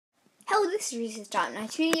Hello, this is Reese's Top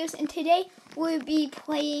Notch Videos, and today we'll be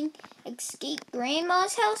playing Escape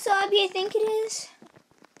Grandma's House, Obby, I think it is.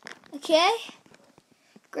 Okay?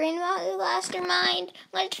 Grandma lost her mind.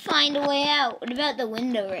 Let's find a way out. What about the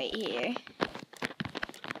window right here?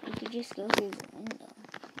 We could just go through the window.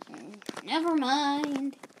 Never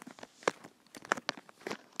mind.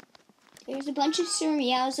 There's a bunch of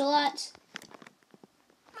meows-a-lots.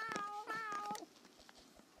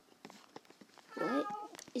 What?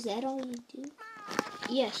 Is that all you do?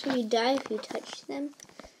 Yeah, so you die if you touch them.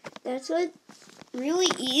 That's what? Really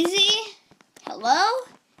easy? Hello?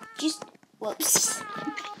 Just, whoops.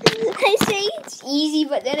 I say it's easy,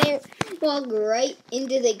 but then I walk right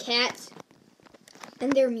into the cats.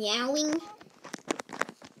 And they're meowing.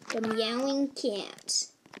 The meowing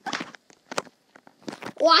cats.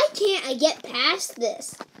 Why can't I get past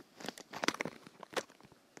this?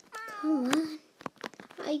 Come on.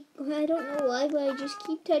 I don't know why, but I just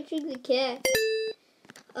keep touching the cat.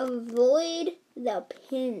 Avoid the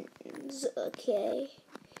pins, okay.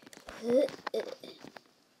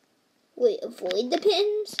 Wait, avoid the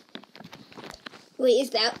pins? Wait,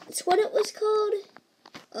 is that what it was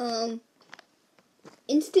called?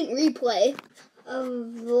 Instant replay.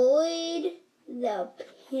 Avoid the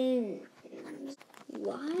pins.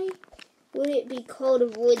 Why would it be called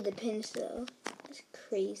avoid the pins, though? That's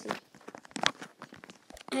crazy.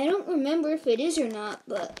 I don't remember if it is or not,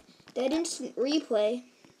 but that instant replay,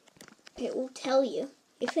 it will tell you.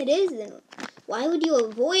 If it is, then why would you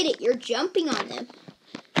avoid it? You're jumping on them.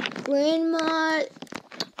 Grandma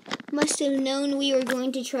must have known we were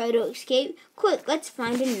going to try to escape. Quick, let's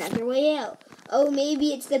find another way out. Oh,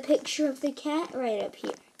 maybe it's the picture of the cat right up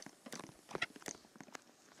here.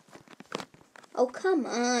 Oh, come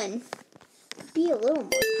on. Be a little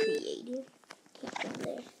more creative. Can't go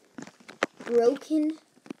there. Broken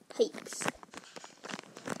pipes.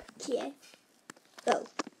 Okay. Oh.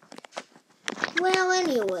 Well,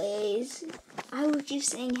 anyways, I was just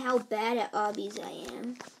saying how bad at obbies I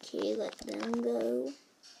am. Okay, let them go.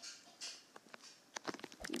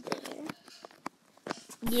 There.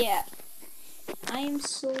 Yeah. I am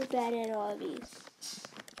so bad at obbies.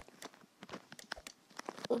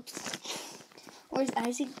 Oops. Or as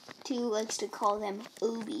Isaac too likes to call them,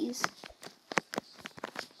 Obbies.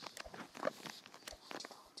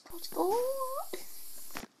 Let's go.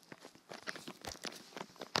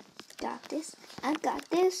 Got this. I got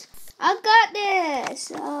this. I got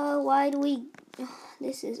this. Why do we?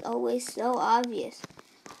 This is always so obvious.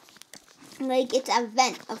 Like it's a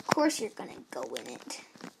vent. Of course you're gonna go in it.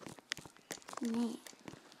 Man.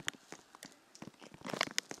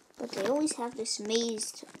 But they always have this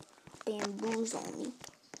maze to bamboozle me.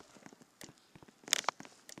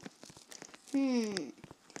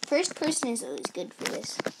 First person is always good for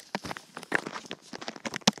this.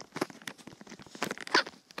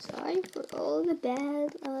 Sorry for all the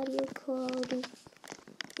bad audio quality.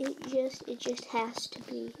 It just has to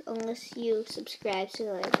be, unless you subscribe so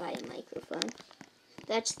that I buy a microphone.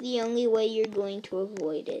 That's the only way you're going to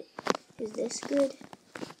avoid it. Is this good?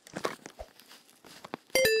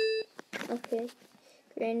 Okay.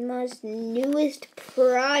 Grandma's newest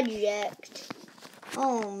project.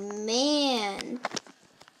 Oh man.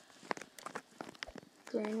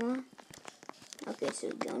 Grandma? Okay, so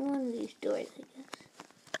go in one of these doors, I guess.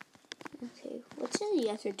 Okay, what's in the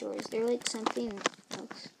other doors? They're like something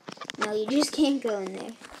else. No, you just can't go in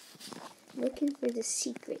there. Looking for the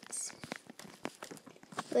secrets.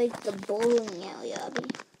 Like the bowling alley,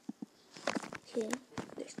 Obby. Okay,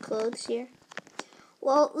 there's clothes here.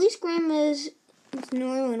 Well, at least Grandma's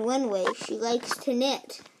normal in one way. She likes to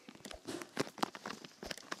knit.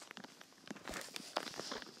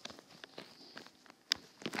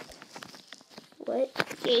 What?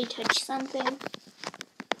 Okay, touch something.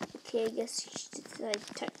 Okay, I guess I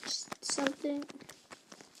touched something.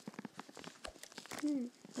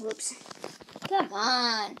 Whoops. Come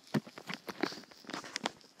on.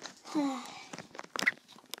 How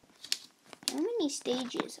many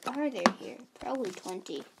stages are there here? Probably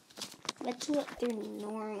 20. That's what their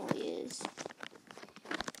normal is.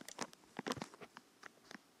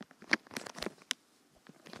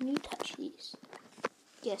 Can you touch these?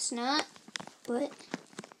 Guess not. But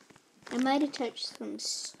I might have touched some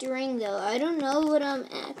string though. I don't know, but I'm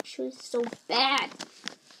actually so bad.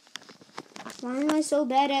 Why am I so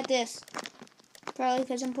bad at this? Probably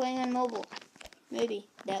because I'm playing on mobile. Maybe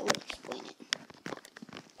that would explain it.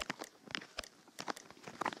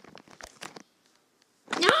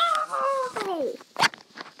 No!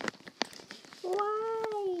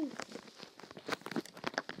 Why?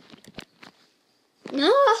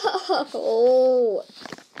 No!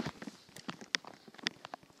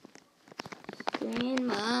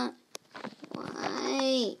 Grandma,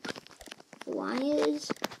 why? Why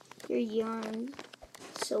is your yarn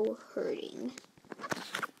so hurting?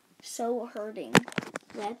 So hurting.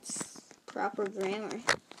 That's proper grammar.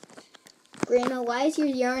 Grandma, why is your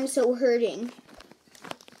yarn so hurting?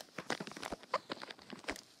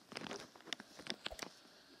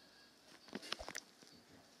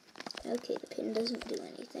 Okay, the pin doesn't do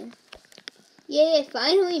anything. Yay, I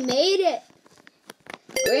finally made it!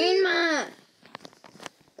 Grandma!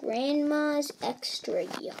 Grandma's extra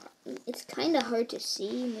yarn. It's kind of hard to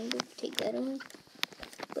see. Maybe take that away.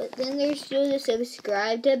 But then there's still the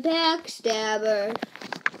subscribe to Backstabber.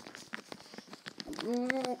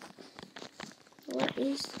 What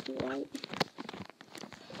is white?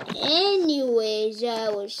 Anyways, I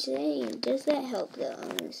was saying, does that help though? I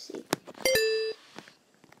want to see.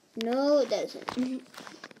 No, it doesn't.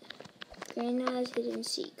 Grandma's hidden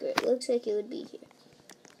secret. Looks like it would be here.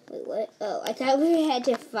 Wait, what? Oh, I thought we had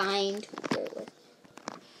to find where it was.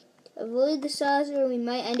 Avoid the saucer or we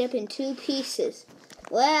might end up in 2 pieces.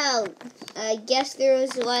 Well, I guess there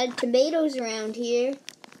was a lot of tomatoes around here.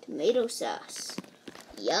 Tomato sauce.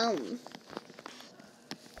 Yum.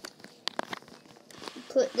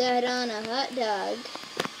 Put that on a hot dog.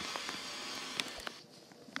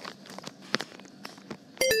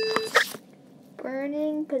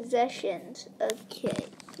 Burning possessions. Okay.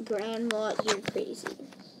 Grandma, you're crazy.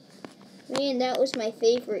 Man, that was my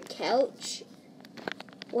favorite couch.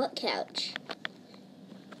 What couch?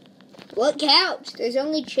 What couch? There's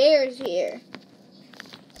only chairs here.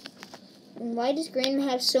 And why does Grandma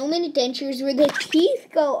have so many dentures where the teeth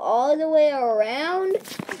go all the way around?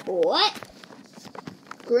 What?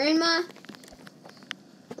 Grandma?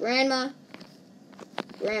 Grandma?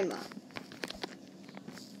 Grandma?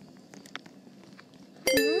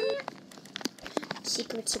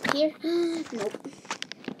 Secrets up here? Nope.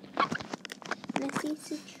 Messy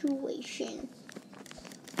situation.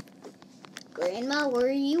 Grandma, were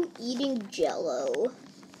you eating Jell-O?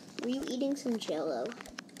 Were you eating some Jell-O?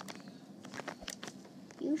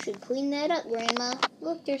 You should clean that up, Grandma.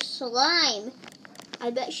 Look, there's slime. I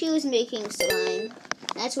bet she was making slime.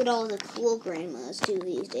 That's what all the cool grandmas do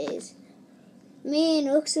these days. Man,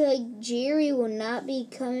 looks like Jerry will not be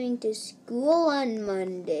coming to school on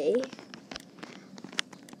Monday.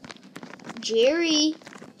 Jerry,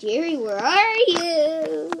 where are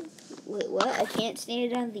you? Wait, what? I can't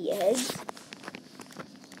stand on the eggs?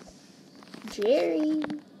 Jerry,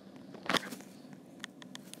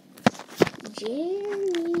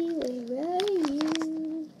 where are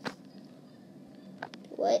you?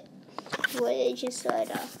 What? What did I just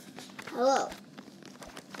start off? Hello.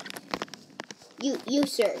 You,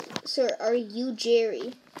 sir. Sir, are you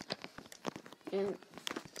Jerry?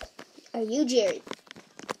 Are you Jerry?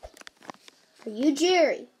 Are you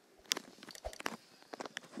Jerry?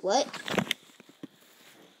 What?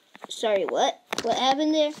 Sorry, what? What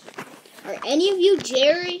happened there? Are any of you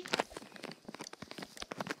Jerry?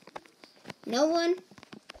 No one?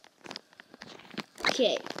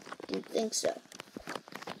 Okay, didn't think so.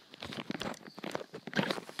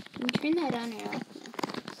 Can you turn that on or off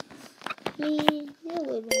now?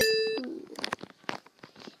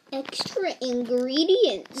 Extra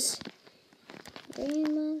ingredients.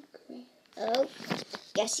 Oh,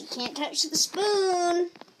 guess you can't touch the spoon.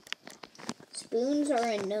 Spoons are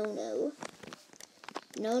a no-no.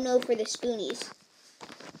 No-no for the spoonies.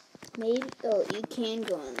 Maybe, oh, you can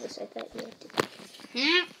go on this. I thought you had to.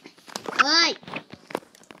 Why?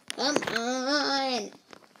 Come on.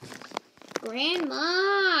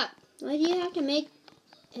 Grandma, why do you have to make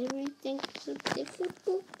everything so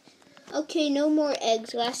difficult? Okay, no more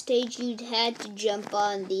eggs. Last stage you had to jump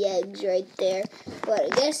on the eggs right there.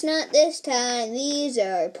 But I guess not this time. These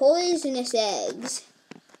are poisonous eggs.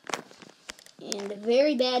 And a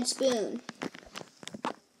very bad spoon.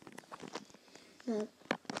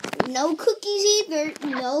 No cookies either.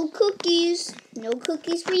 No cookies. No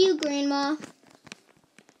cookies for you, Grandma.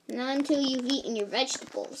 Not until you've eaten your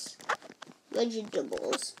vegetables.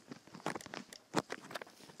 Vegetables.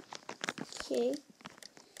 Okay.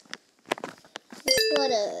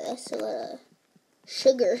 That's a lot of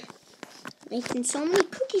sugar. Making so many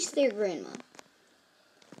cookies there, Grandma.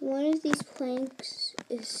 One of these planks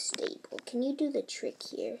is stable. Can you do the trick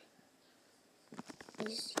here?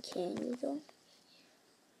 Can you though?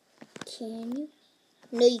 Can you?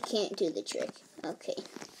 No, you can't do the trick. Okay.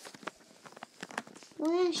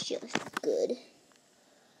 Well, that's just good.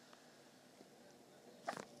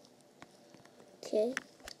 Okay.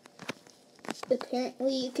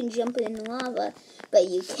 Apparently you can jump in lava, but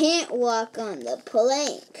you can't walk on the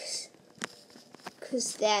planks.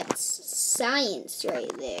 Because that's science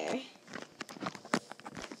right there.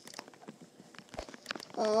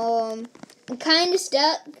 I'm kind of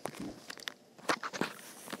stuck.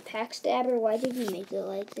 Backstabber, why did you make it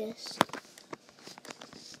like this?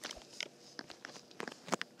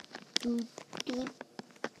 Doot, doot,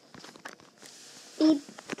 doot.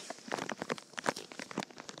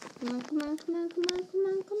 Come on, come on, come on, come on, come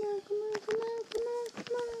on, come on, come on, come on, come on,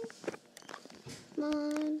 come on. Come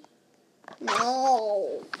on.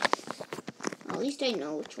 No. At least I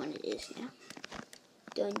know which one it is now.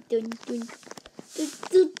 Dun, dun, dun. Dun,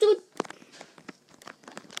 dun, dun.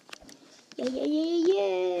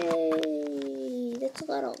 Yay! That's a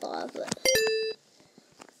lot of lava.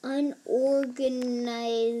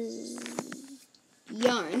 Unorganized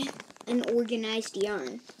yarn. Unorganized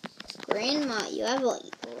yarn. Grandma, you have a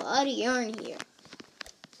lot of yarn here.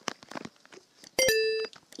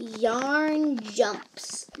 Yarn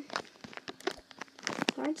jumps.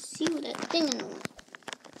 Hard to see with that thing in the way.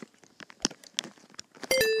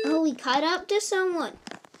 Oh, we caught up to someone.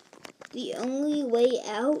 The only way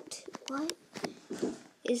out, what?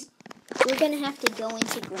 Is we're gonna have to go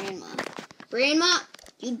into Grandma. Grandma,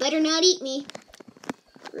 you'd better not eat me.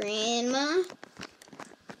 Grandma.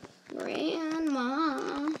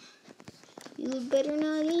 Grandma. You'd better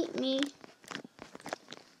not eat me.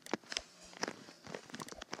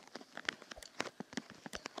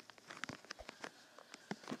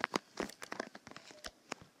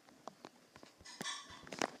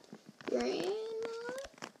 Grandma.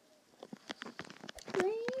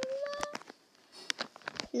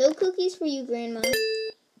 No cookies for you, Grandma.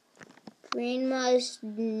 Grandma's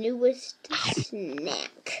newest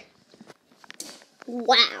snack.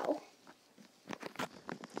 Wow.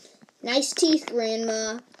 Nice teeth,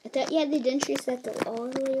 Grandma. I thought you had the dentures that go all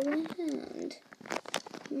the way around.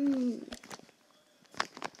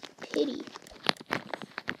 Pity.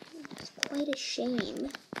 It's quite a shame.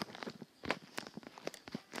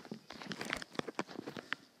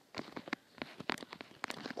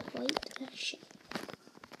 Quite a shame.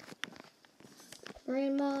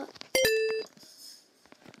 Grandma,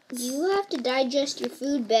 you have to digest your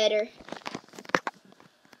food better.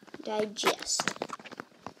 Digest.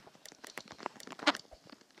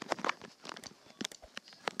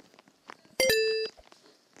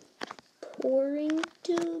 Pouring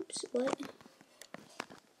tubes? What?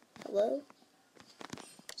 Hello?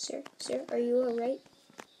 Sir, are you alright?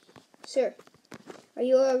 Sir, are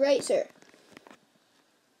you alright, sir?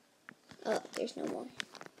 Oh, there's no more.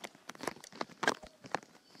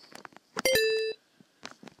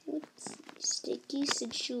 Sticky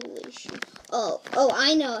situation. Oh,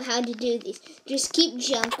 I know how to do these. Just keep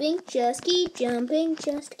jumping, just keep jumping,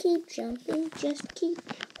 just keep jumping, just keep.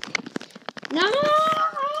 No!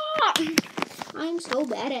 I'm so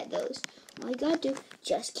bad at those. All I gotta do,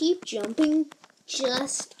 just keep jumping,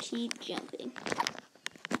 just keep jumping.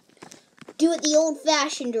 Do it the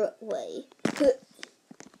old-fashioned way.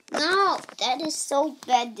 No, that is so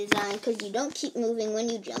bad design because you don't keep moving when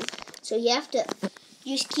you jump. So you have to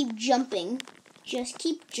just keep jumping. Just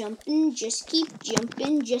keep jumping, just keep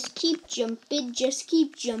jumping, just keep jumping, just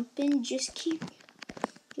keep jumping, just keep jumping,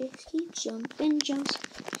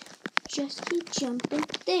 just keep jumping.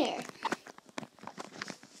 There.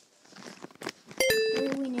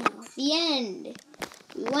 Where are we now? The end.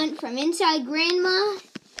 We went from inside Grandma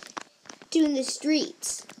to in the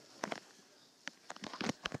streets.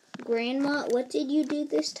 Grandma, what did you do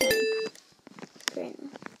this time? Grandma.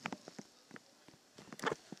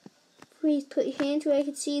 Please put your hands where I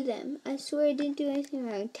can see them. I swear I didn't do anything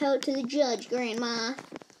wrong. Tell it to the judge, Grandma.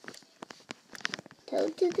 Tell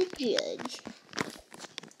it to the judge.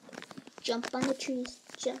 Jump on the trees.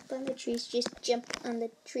 Jump on the trees. Just jump on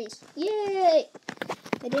the trees. Yay!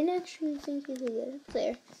 I didn't actually think you could get up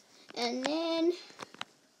there. And then,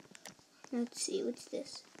 let's see, what's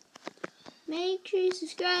this? Make sure you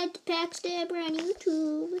subscribe to Backstabber on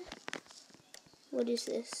YouTube. What is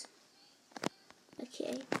this?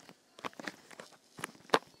 Okay.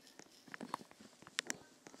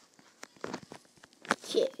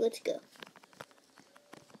 Shit, let's go.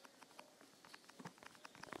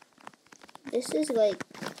 This is like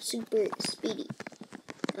super speedy.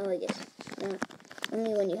 Oh, I guess. No,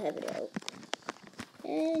 only when you have it out.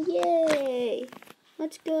 And yay!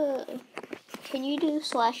 Let's go. Can you do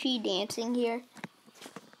 /E dancing here?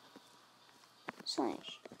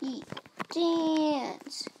 /E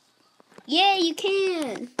dance. Yeah, you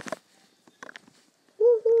can.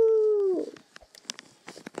 Woohoo!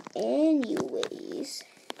 Anyways,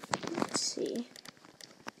 let's see.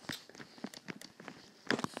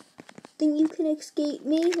 Think you can escape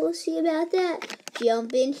me? We'll see about that.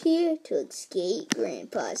 Jump in here to escape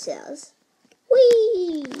Grandpa's house.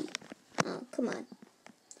 Whee! Oh, come on.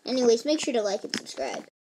 Anyways, make sure to like and subscribe.